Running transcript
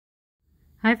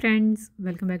Hi friends,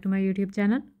 welcome back to my YouTube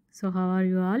channel. So how are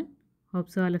you all? Hope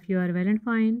so all of you are well and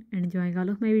fine and enjoying all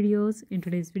of my videos. In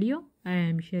today's video, I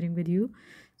am sharing with you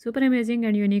super amazing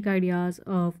and unique ideas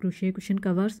of crochet cushion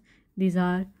covers. These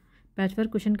are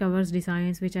patchwork cushion covers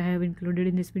designs which I have included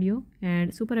in this video,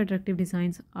 and super attractive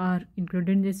designs are included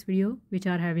in this video which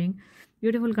are having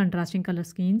beautiful contrasting color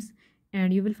schemes,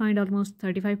 and you will find almost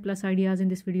 35 plus ideas in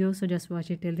this video, so just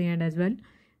watch it till the end as well.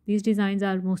 These designs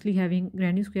are mostly having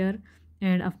granny square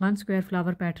and Afghan square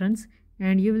flower patterns,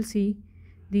 and you will see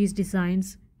these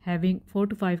designs having 4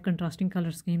 to 5 contrasting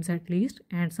color schemes at least,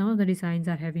 and some of the designs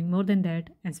are having more than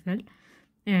that as well.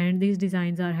 And these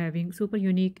designs are having super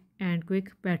unique and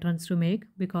quick patterns to make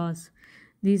because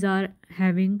these are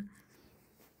having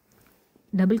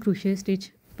double crochet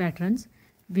stitch patterns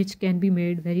which can be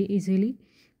made very easily,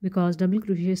 because double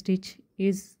crochet stitch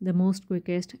is the most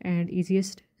quickest and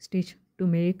easiest stitch to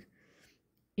make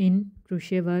in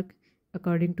crochet work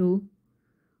according to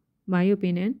my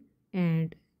opinion,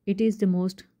 and it is the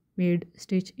most made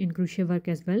stitch in crochet work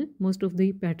as well. Most of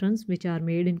the patterns which are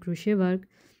made in crochet work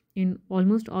in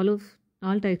almost all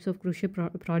types of crochet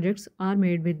projects are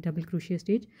made with double crochet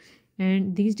stitch,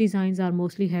 and these designs are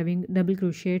mostly having double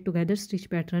crochet together stitch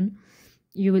pattern.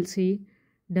 You will see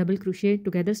double crochet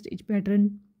together stitch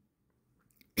pattern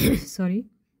sorry,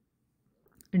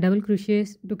 double crochet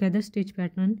together stitch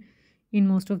pattern in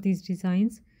most of these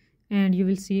designs, and you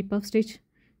will see puff stitch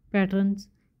patterns.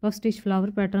 Puff stitch flower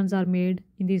patterns are made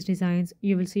in these designs.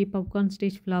 You will see popcorn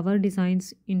stitch flower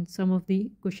designs in some of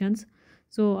the cushions.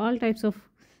 So all types of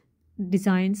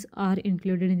designs are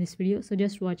included in this video, so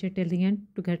just watch it till the end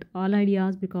to get all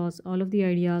ideas, because all of the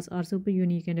ideas are super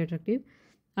unique and attractive.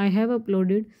 I have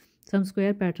uploaded some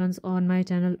square patterns on my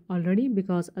channel already,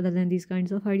 because other than these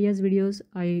kinds of ideas videos,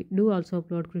 I do also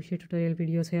upload crochet tutorial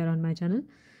videos here on my channel.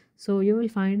 So you will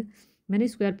find many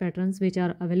square patterns which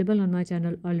are available on my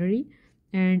channel already,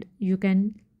 and you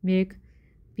can make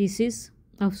pieces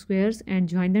of squares and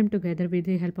join them together with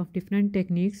the help of different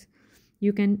techniques.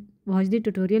 You can watch the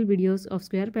tutorial videos of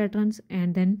square patterns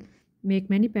and then make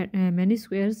many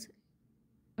squares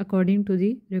according to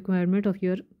the requirement of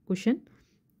your cushion,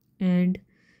 and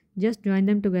just join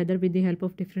them together with the help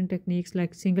of different techniques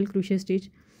like single crochet stitch,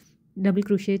 double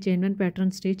crochet, chain one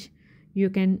pattern stitch. You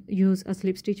can use a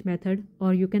slip stitch method,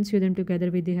 or you can sew them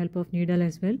together with the help of needle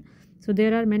as well. So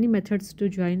there are many methods to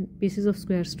join pieces of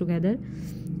squares together,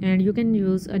 and you can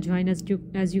use a join as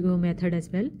you go method as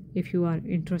well if you are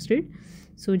interested.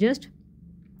 So just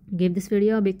give this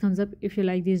video a big thumbs up if you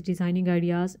like these designing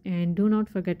ideas, and do not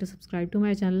forget to subscribe to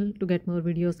my channel to get more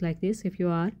videos like this if you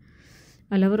are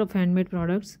a lover of handmade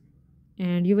products.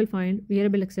 And you will find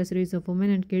wearable accessories of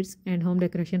women and kids and home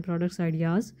decoration products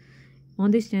ideas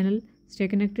on this channel. Stay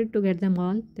connected to get them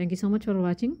all. Thank you so much for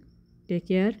watching. Take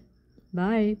care.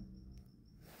 Bye.